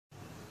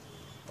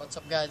What's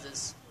up, guys?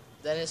 It's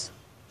Dennis.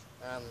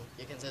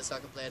 You can say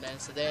soccer player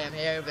Dennis. Today I'm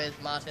here with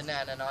Martin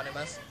and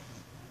Anonymous.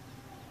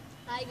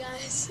 Hi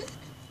guys.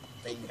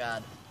 Thank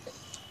God.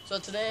 So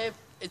today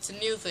it's a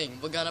new thing.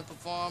 We're gonna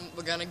perform.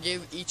 We're gonna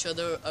give each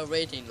other a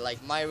rating.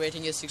 Like my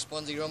rating is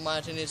 6.0.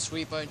 Martin is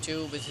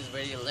 3.2, which is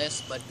very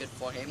less but good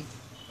for him,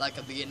 like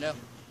a beginner.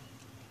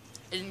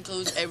 It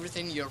includes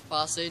everything: your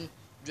passing,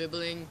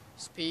 dribbling,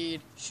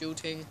 speed,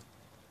 shooting,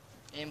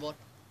 aimbot,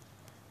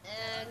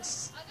 And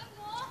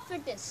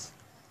fitness.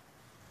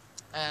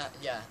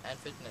 Yeah, and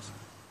fitness.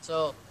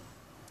 So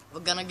we're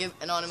gonna give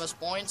Anonymous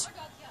points.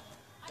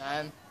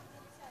 Time.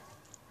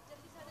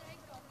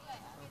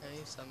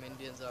 Okay, some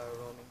Indians are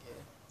roaming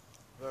here.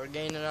 We're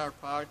again in our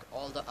park.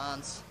 All the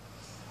aunts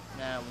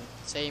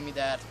say me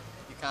that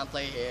you can't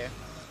play here.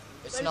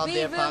 It's But not we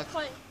their will park.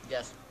 play.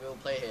 Yes, we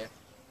will play here.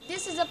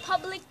 This is a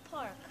public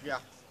park. Yeah.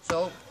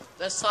 So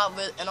let's start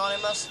with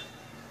Anonymous.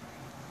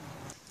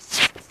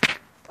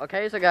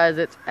 Okay, so guys,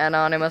 it's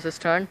Anonymous's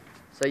turn.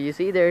 So you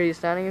see there he's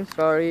standing.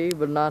 Sorry,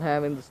 but not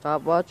having the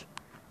stopwatch.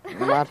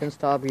 Martin,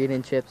 stop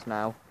eating chips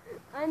now.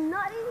 I'm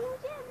not eating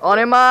chips. On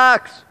your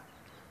marks,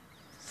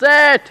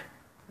 set,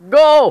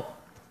 go.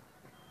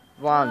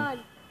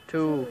 1,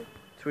 2,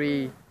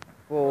 3,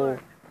 4,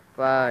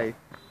 5,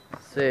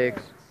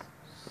 6.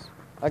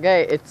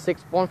 Okay, it's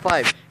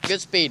 6.5.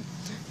 Good speed.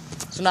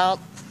 So now,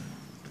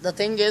 the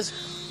thing is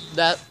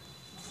that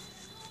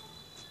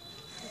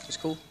it's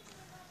cool.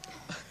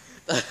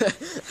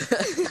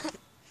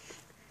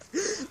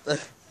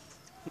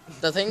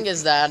 The thing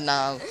is that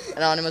now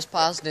Anonymous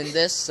passed in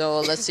this,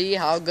 so let's see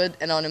how good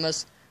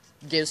Anonymous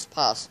gives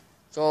pass.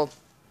 So,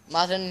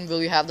 Martin,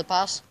 will you have the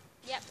pass?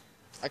 Yep.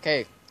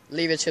 Okay,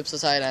 leave your chips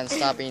aside and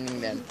stop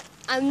eating them.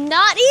 I'm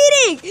not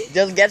eating.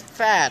 Just get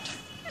fat.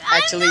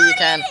 Actually,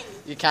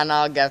 you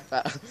cannot get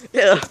fat.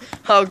 Yeah,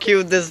 how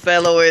cute this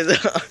fellow is.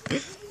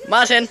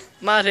 Martin.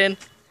 You're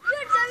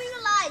telling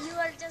a lie. You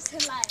are just a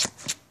liar.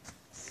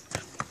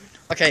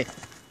 Okay,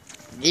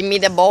 give me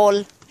the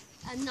ball.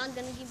 I'm not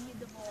gonna give you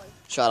the ball.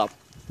 Shut up.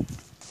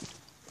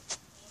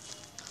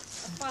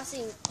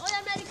 Passing. Oh,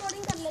 I'm not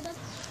recording. Kar leta.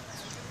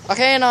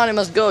 Okay,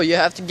 Anonymous, go. You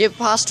have to give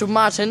pass to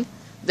Martin.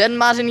 Then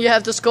Martin, you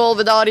have to score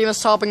without even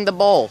stopping the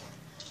ball.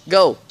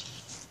 Go.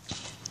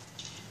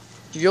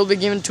 You'll be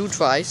given 2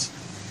 tries.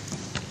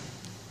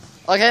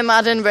 Okay,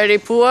 Martin, very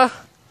poor.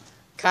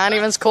 Can't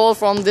even score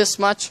from this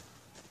much.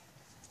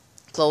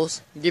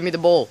 Close. Give me the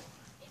ball.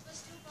 It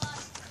was too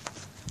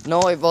fast.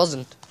 No, it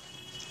wasn't.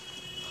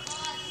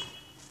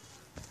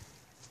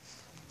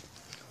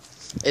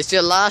 It's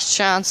your last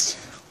chance.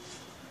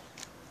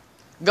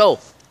 Go.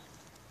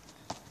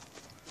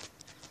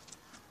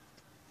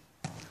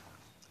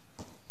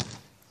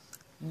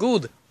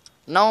 Good.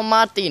 Now,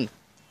 Martin,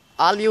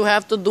 all you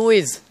have to do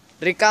is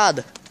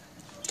record.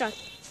 Start.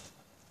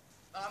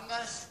 I'm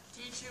gonna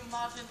teach you,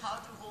 Martin, how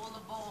to hold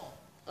the ball.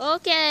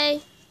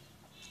 Okay.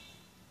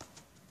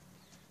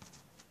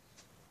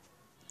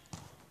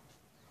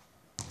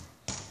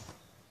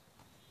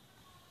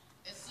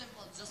 It's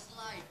simple, just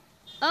like.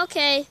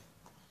 Okay.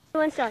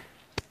 One shot.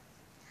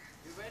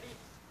 You ready?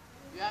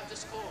 You have to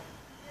score.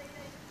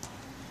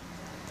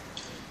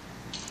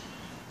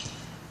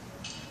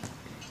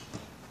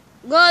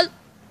 Goal.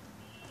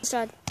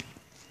 Start.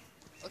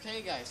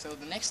 Okay, guys, so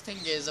the next thing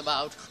is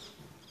about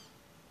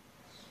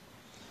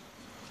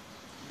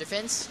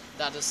defense,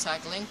 that is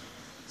tackling.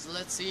 So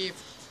let's see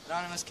if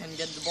Anonymous can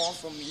get the ball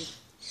from me.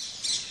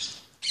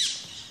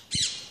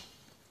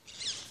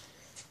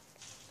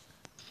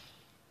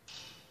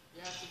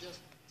 You have to just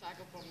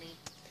tackle from me,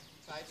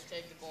 try to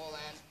take the ball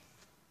and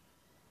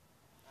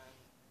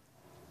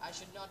I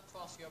should not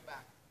cross your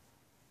back.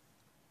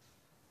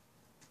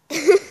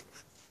 Okay,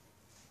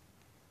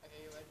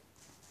 you ready?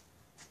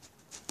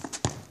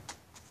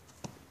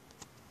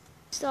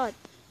 Start.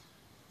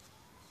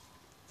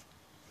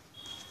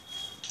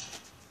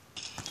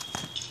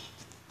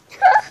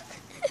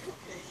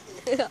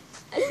 Get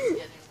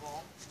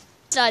involved.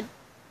 Start.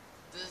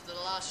 This is the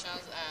last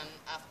chance, and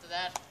after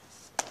that,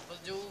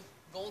 we'll do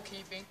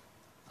goalkeeping.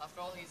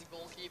 After all, he's a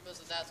goalkeeper,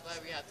 so that's why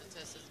we have to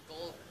test his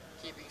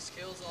goalkeeping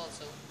skills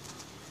also.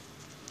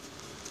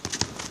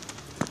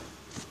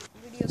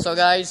 So,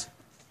 guys,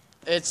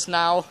 it's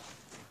now.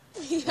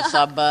 What's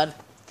up, bud?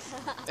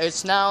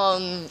 It's now.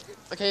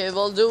 Okay,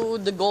 we'll do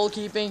the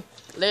goalkeeping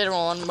later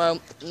on,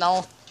 but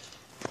now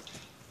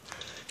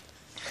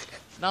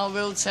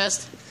we'll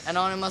test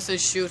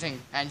Anonymous's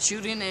shooting, and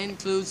shooting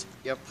includes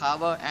your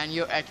power and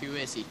your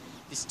accuracy.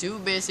 These two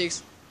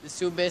bases,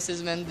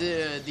 when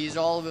these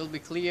all will be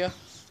clear.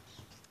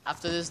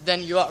 After this,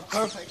 then you are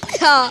perfect.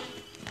 Yeah.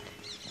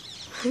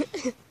 You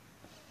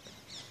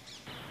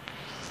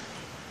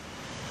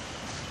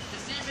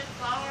see, with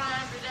power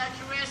and with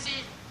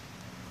accuracy.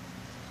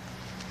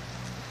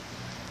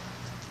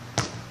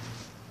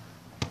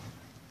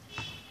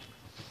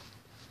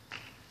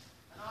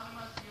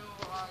 Anonymous, you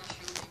are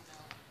shooting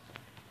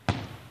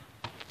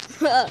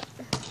now.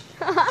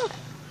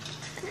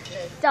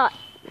 Start.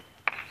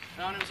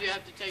 Anonymous, you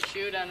have to take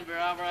shoot, and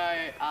wherever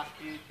I ask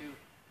you to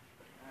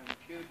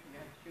shoot, you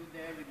have to shoot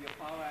there with your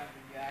power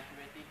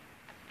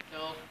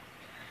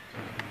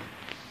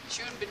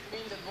Shoot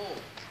between the goal.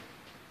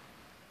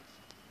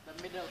 The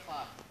middle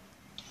part.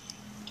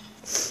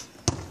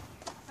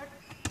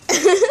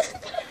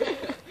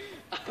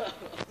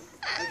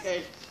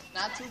 Okay,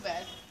 not too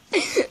bad.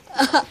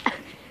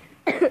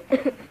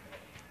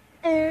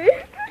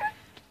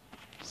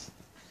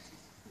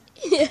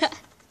 Yeah.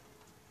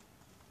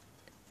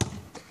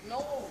 No.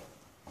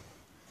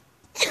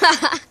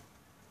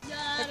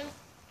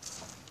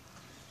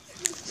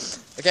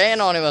 Okay,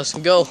 Anonymous,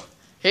 go.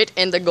 Hit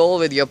in the goal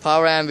with your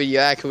power and with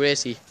your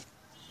accuracy.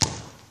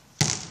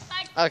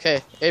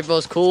 Okay, it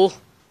was cool.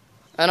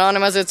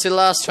 Anonymous, it's your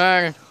last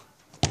turn.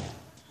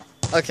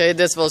 Okay,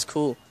 this was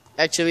cool.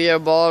 Actually, your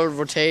ball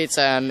rotates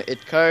and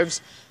it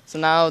curves. So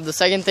now the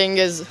second thing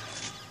is,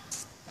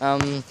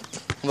 what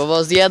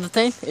was the other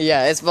thing?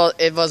 Yeah, it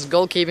was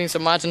goalkeeping. So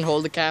Martin,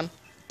 hold the cam.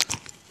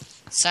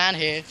 Stand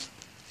here,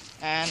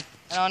 and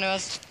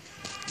Anonymous,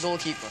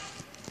 goalkeeper.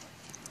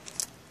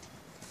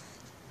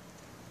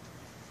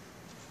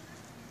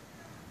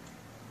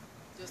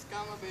 Just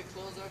come a bit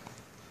closer.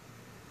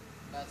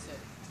 That's it.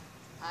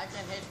 I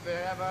can hit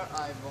wherever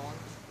I want.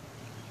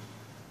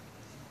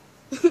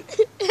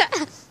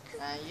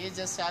 And you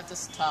just have to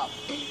stop.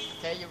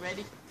 Okay, you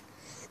ready?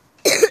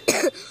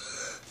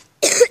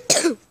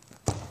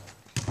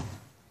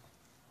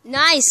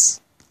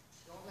 Nice.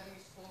 Don't let me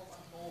score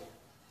one hole.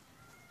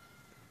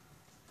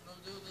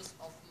 We'll do this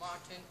of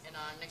Martin in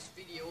our next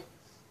video.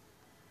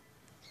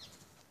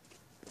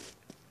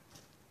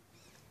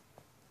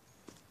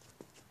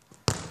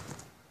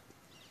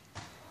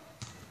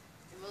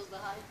 It was the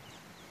height.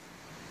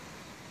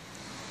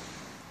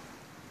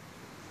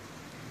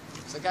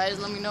 So guys,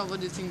 let me know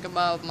what you think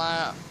about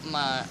my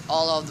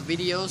all of the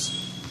videos,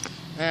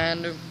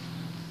 and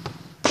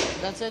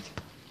that's it.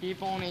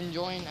 Keep on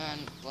enjoying,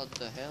 and what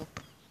the hell?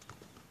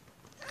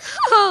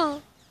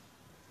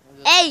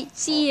 Hey,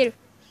 see here.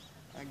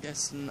 I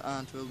guess an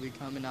aunt will be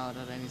coming out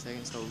at any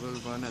second, so we'll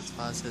run as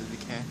fast as we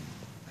can.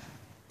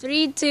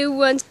 3, 2,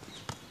 1.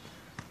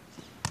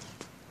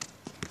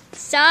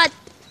 Start.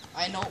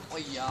 I know. Oh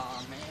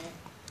yeah, man.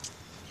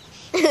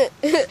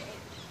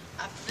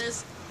 After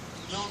this,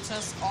 we'll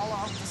test all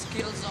of the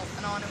skills of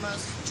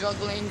Anonymous,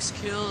 juggling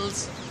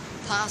skills,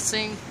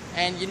 passing,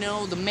 and you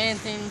know the main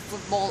thing in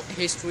football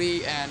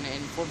history and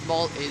in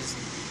football is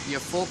your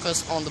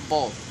focus on the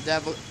ball.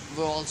 That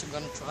we're also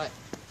gonna try.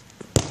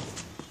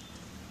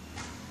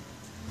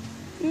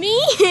 Me.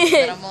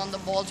 When I want the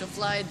ball to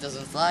fly, it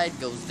doesn't fly, it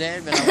goes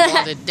dead. When I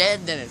want it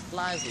dead, then it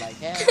flies like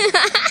hell.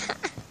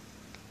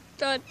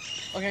 Done.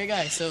 Okay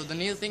guys, so the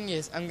new thing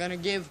is I'm gonna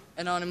give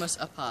Anonymous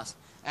a pass.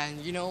 And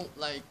you know,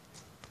 like,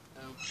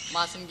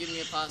 Martin, give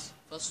me a pass.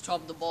 First,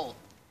 stop the ball.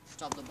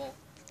 Stop the ball.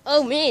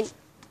 Oh man.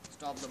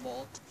 Stop the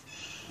ball.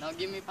 Now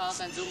give me a pass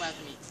and zoom at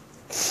me.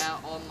 Now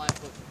on my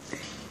foot.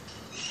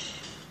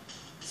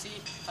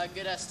 See how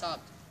good I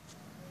stopped.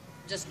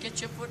 Just get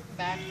your foot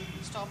back.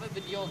 Stop it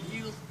with your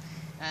heel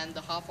and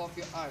the half of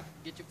your arm.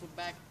 Get your foot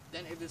back.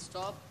 Then it will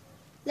stop.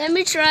 Let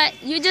me try.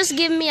 You just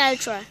give me, I'll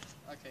try.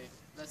 Okay,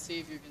 let's see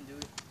if you can do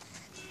it.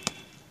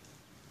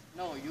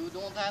 No, you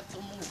don't have to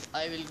move.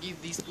 I will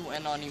give these to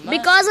Anonymous.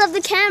 Because of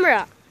the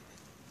camera.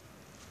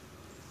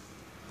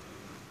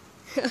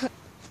 Okay.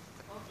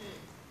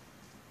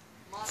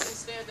 Martin,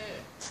 stay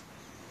there.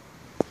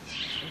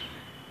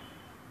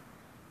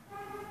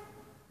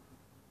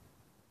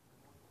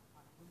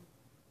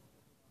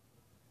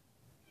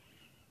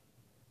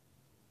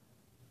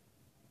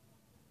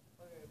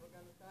 Okay, we're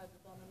gonna try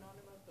this on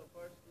Anonymous. So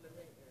first, let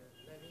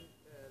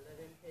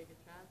him take a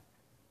chance.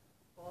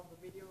 Pause the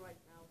video right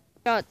now.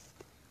 Done.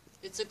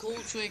 It's a cool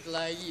trick,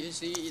 like you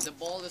see, the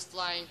ball is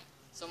flying.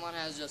 Someone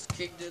has just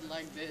kicked it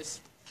like this.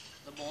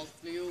 The ball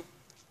flew.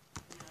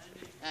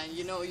 And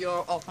you know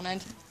your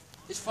opponent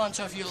is front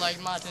of you, like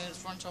Martin is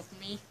front of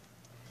me.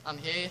 I'm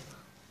here.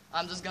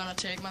 I'm just gonna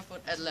take my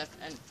foot at left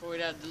and throw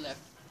it at the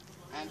left.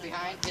 And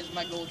behind is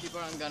my goalkeeper.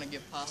 I'm gonna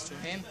give pass to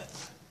him.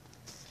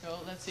 So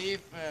let's see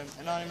if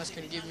Anonymous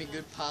can give me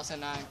good pass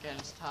and I can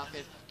stop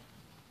it.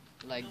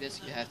 Like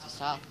this, you have to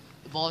stop.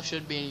 The ball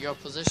should be in your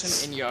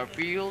position, in your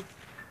field.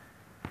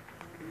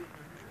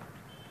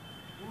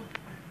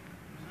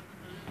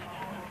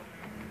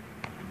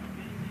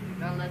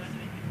 Now let's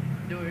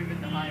do it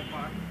with the high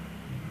part.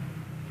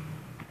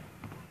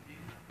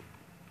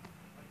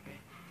 Okay,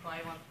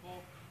 try once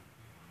more.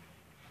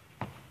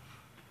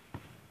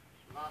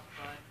 Last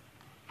try.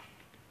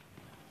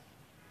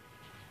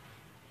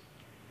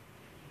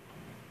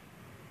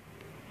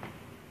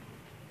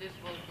 This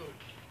was good.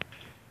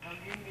 Now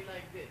give me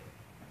like this.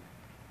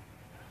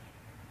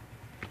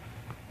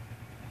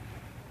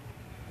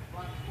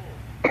 Once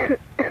more.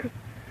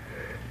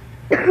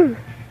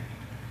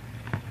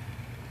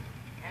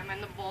 And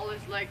when the ball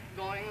is like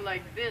going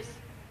like this,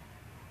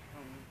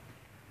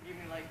 give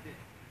me like this.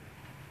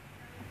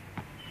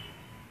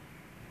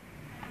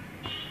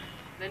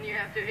 Then you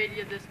have to hit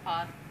it this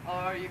part,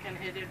 or you can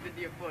hit it with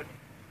your foot.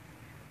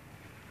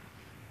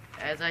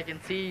 As I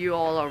can see, you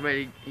all are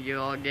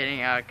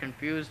getting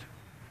confused.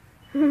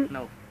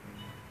 No.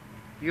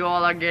 You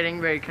all are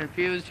getting very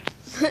confused.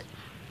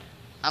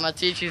 I'm gonna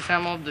teach you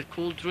some of the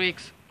cool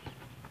tricks.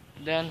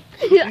 Then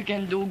Yeah. you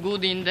can do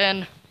good in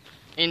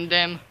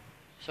them.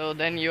 So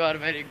then you are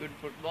very good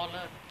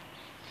footballer.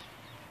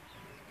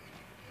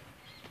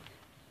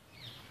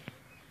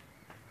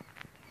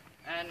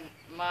 And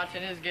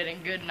Martin is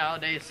getting good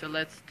nowadays, so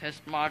let's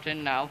test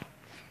Martin now.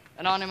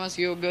 Anonymous,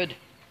 you're good.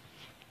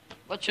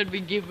 What should we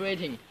give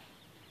rating?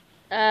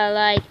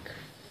 Like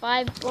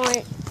 5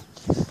 point.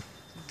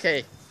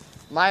 Okay,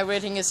 my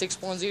rating is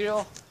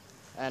 6.0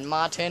 and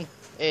Martin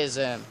is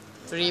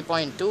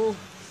 3.2.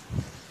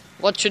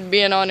 What should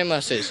be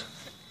Anonymous's?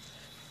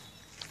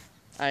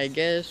 I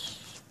guess,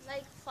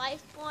 Like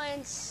 5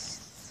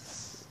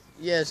 points.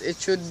 yes, it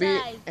should be,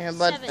 Five,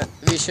 but 7.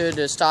 we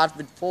should start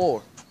with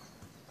 4.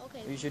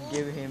 Okay. We should 4,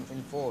 give him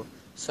in 4.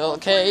 So,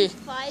 okay,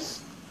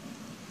 5.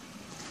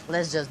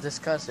 let's just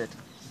discuss it.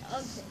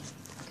 Okay.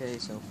 Okay,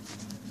 so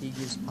he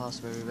gives pass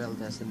very well.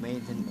 That's the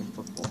main thing in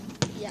football.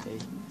 Yeah. Okay.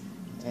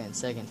 And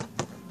second,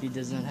 he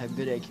doesn't have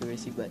good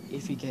accuracy, but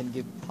if he can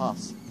give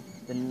pass,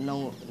 then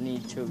no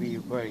need to be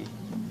worried.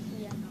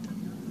 Yeah.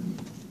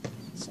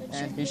 So it And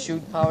should his be-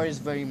 shoot power is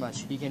very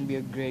much. He can be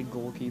a great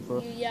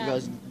goalkeeper Yeah.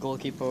 because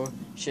goalkeeper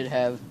should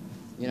have,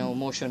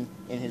 motion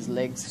in his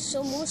legs.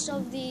 So most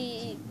of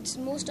the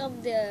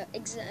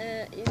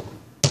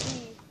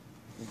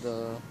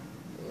The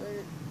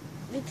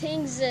the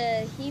things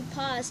he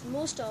passed,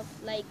 most of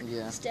like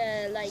Yeah.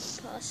 like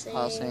passing,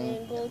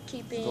 Passing,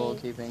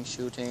 goalkeeping,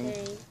 shooting,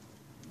 okay.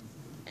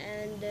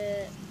 And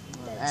and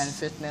that's-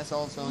 fitness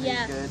also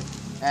Yeah. is good,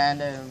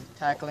 and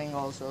tackling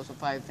also. So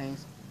 5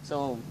 things.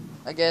 So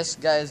I guess,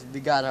 guys, we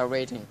got our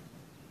rating.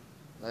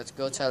 Let's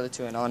go tell it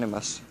to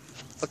Anonymous.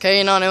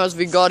 Okay, Anonymous,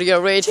 we got your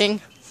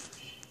rating.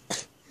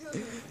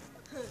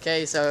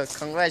 Okay, so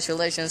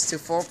congratulations to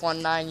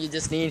 4.9. You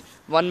just need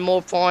 1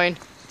 more point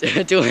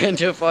to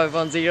enter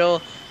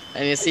 5.0,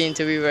 and you seem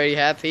to be very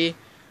happy.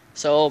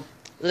 So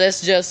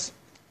let's just,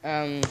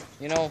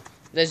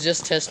 let's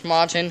just test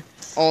Martin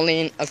only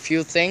in a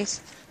few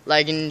things,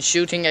 like in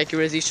shooting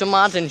accuracy. So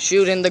Martin,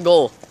 shoot in the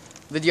goal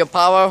with your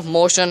power,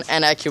 motion,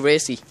 and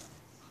accuracy.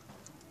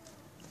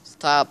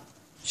 Stop.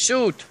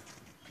 Shoot.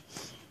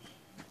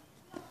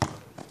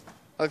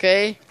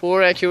 Okay,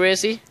 poor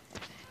accuracy.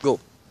 Go.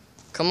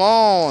 Come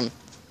on.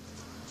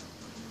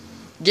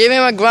 Give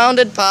him a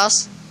grounded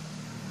pass.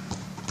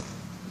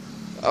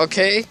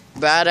 Okay,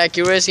 bad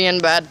accuracy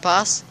and bad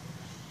pass.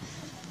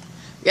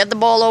 Get the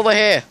ball over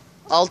here.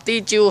 I'll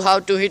teach you how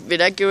to hit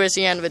with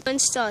accuracy and with... one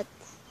start.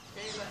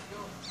 Okay, let's go.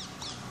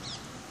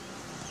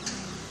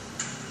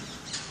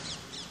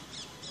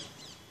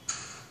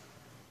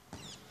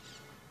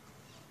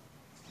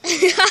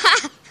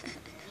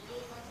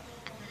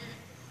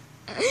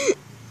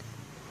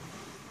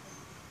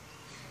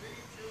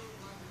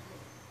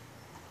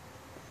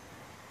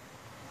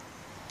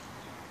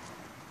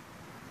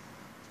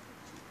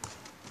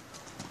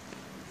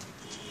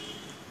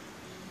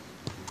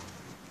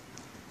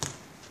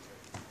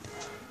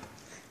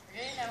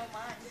 Okay, never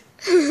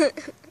mind.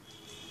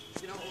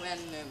 When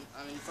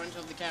I'm in front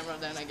of the camera,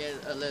 then I get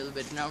a little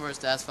bit nervous.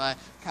 That's why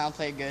I can't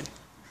play good.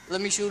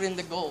 Let me shoot in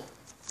the goal.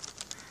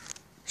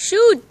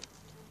 Shoot.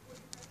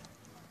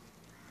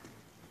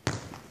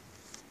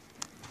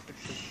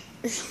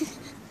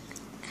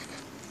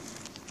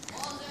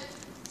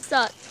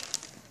 Start.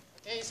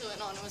 Okay, so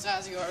Anonymous,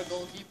 as you are a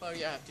goalkeeper,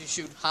 you have to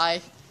shoot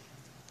high.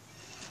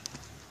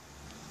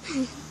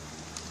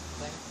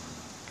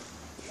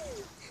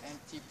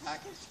 Empty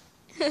package.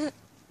 Okay,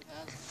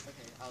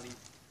 I'll leave.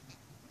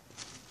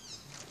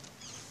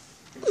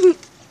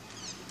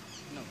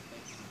 No,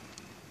 thanks.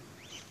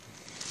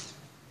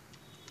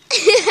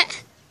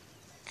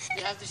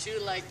 You have to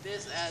shoot like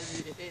this as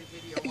you hit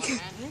with your one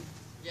hand.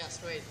 Yeah,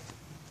 straight.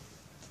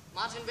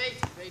 Martin, wait.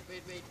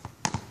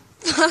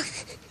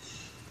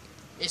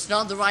 It's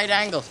not the right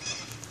angle.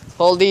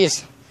 Hold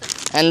these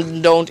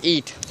and don't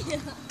eat.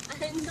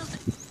 I'm not.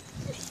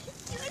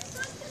 You're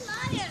such a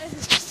liar.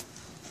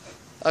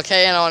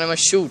 Okay, Anonymous,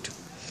 shoot.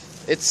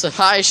 It's a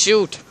high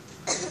shoot.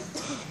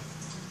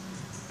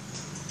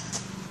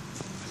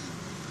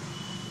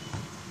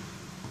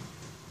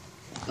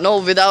 No,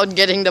 without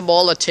getting the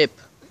ball a tip.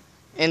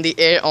 In the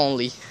air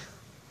only.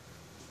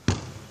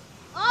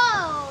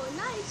 Oh,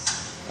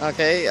 nice.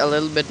 Okay, a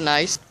little bit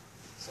nice.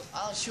 So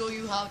I'll show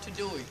you how to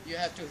do it. You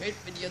have to hit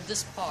with your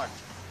this part.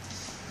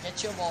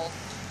 Get your ball.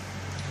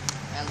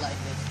 And like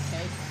this,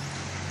 okay?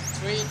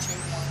 3, 2, 1,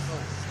 go.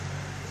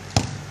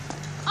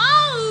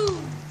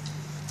 Oh.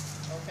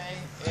 Okay,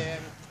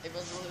 it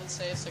was a little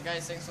safe, so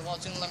guys, thanks for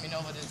watching. Let me know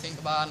what you think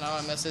about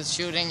Anonymous'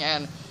 shooting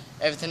and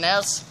everything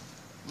else.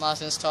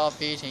 Martin,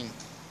 stop eating.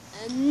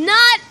 I'm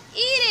not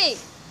eating.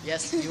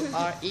 Yes, you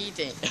are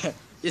eating.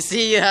 You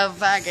see, you have a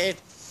packet.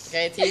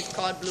 Okay, teeth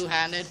caught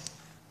blue-handed.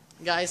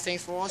 Guys,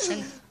 thanks for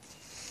watching.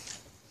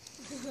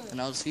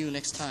 And I'll see you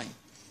next time.